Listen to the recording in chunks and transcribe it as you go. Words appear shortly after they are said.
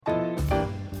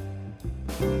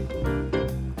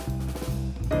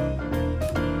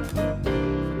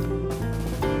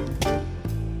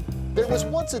There was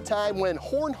once a time when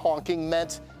horn honking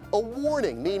meant a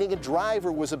warning, meaning a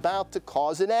driver was about to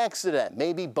cause an accident,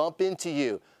 maybe bump into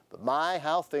you. But my,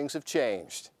 how things have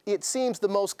changed. It seems the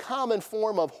most common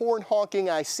form of horn honking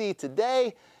I see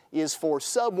today is for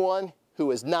someone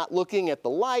who is not looking at the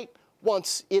light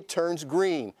once it turns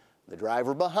green. The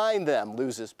driver behind them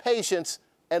loses patience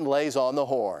and lays on the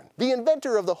horn. The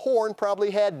inventor of the horn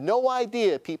probably had no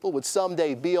idea people would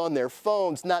someday be on their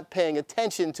phones not paying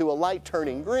attention to a light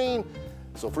turning green.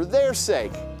 So for their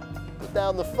sake, put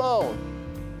down the phone,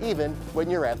 even when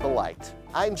you're at the light.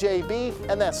 I'm JB,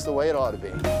 and that's the way it ought to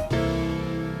be.